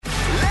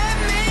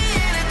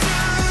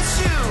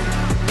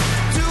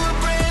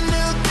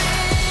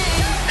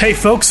Hey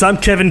folks, I'm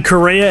Kevin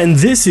Correa, and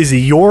this is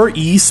your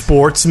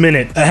Esports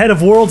Minute. Ahead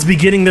of Worlds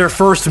beginning their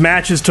first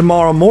matches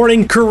tomorrow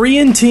morning,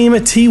 Korean team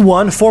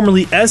T1,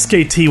 formerly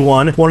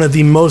SKT1, one of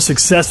the most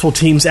successful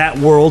teams at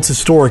Worlds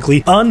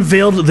historically,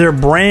 unveiled their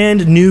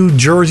brand new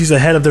jerseys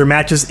ahead of their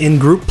matches in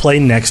group play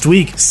next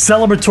week.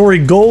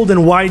 Celebratory gold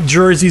and white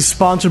jerseys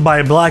sponsored by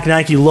a black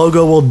Nike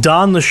logo will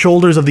don the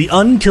shoulders of the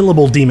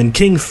unkillable Demon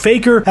King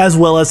Faker, as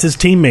well as his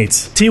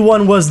teammates.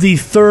 T1 was the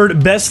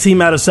third best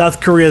team out of South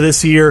Korea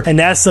this year,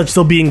 and as such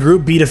they'll be in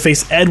Group B to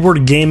face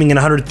Edward Gaming and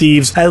 100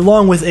 Thieves,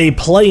 along with a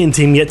play-in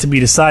team yet to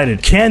be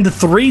decided. Can the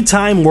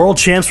three-time world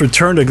champs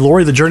return to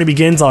glory? The journey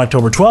begins on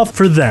October 12th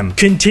for them.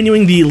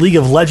 Continuing the League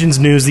of Legends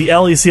news, the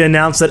LEC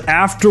announced that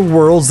after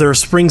Worlds, their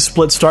spring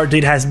split start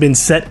date has been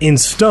set in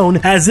stone,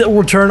 as it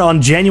will return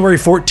on January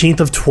 14th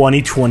of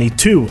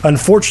 2022.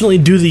 Unfortunately,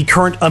 due to the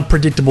current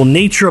unpredictable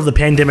nature of the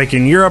pandemic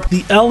in Europe,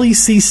 the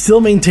LEC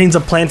still maintains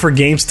a plan for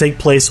games to take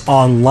place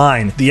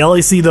online. The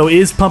LEC, though,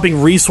 is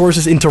pumping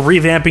resources into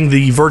revamping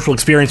the virtual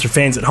experience for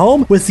fans at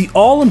home, with the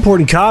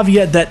all-important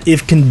caveat that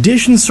if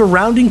conditions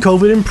surrounding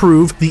COVID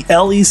improve, the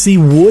LEC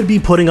would be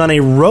putting on a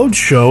road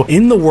show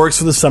in the works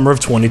for the summer of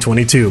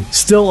 2022.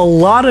 Still, a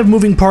lot of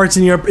moving parts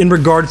in Europe in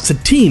regards to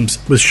teams,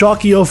 with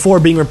Schalke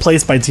 04 being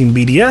replaced by Team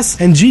BDS,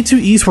 and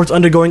G2 Esports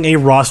undergoing a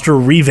roster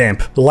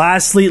revamp.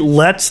 Lastly,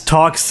 let's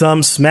talk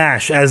some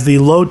Smash, as the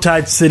Low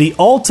Tide City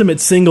Ultimate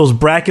Singles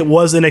bracket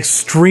was an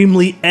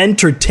extremely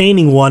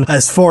entertaining one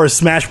as far as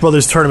Smash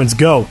Brothers tournaments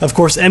go. Of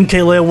course,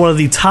 MKLeo, one of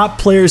the top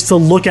players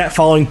to look at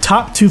following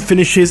top two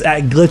finishes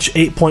at Glitch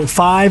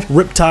 8.5,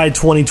 Riptide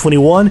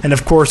 2021, and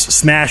of course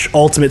Smash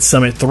Ultimate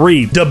Summit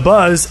 3.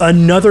 Dabuz,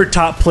 another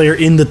top player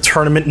in the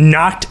tournament,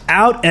 knocked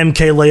out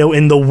MKLeo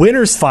in the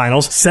winners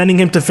finals, sending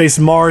him to face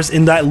Mars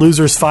in that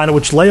losers final,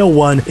 which Leo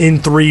won in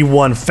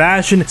 3-1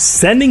 fashion,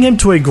 sending him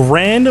to a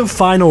grand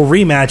final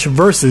rematch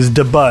versus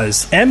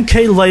Dabuz.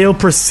 MKLeo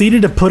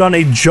proceeded to put on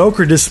a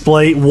Joker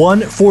display,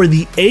 one for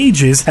the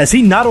ages, as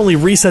he not only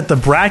reset the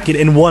bracket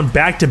and won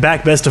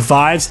back-to-back best of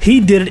fives,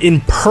 he did it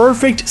in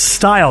perfect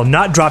style,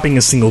 not dropping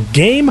a single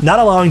game, not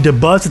allowing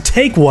Dabuz to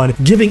take one,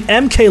 giving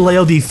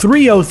MKLeo the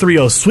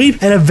 3-0-3-0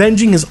 sweep, and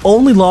avenging his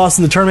only loss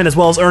in the tournament, as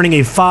well as earning a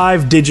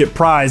 5-digit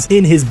prize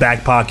in his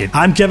back pocket.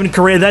 I'm Kevin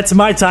Correa, that's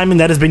my time, and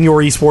that has been your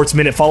Esports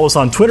Minute. Follow us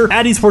on Twitter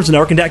at Esports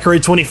Network and at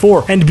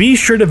Correa24, and be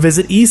sure to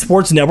visit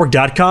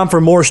esportsnetwork.com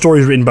for more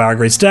stories written by our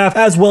great staff,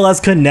 as well as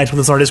connect with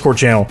us on our Discord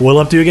channel. We'll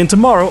up to you again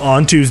tomorrow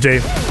on Tuesday.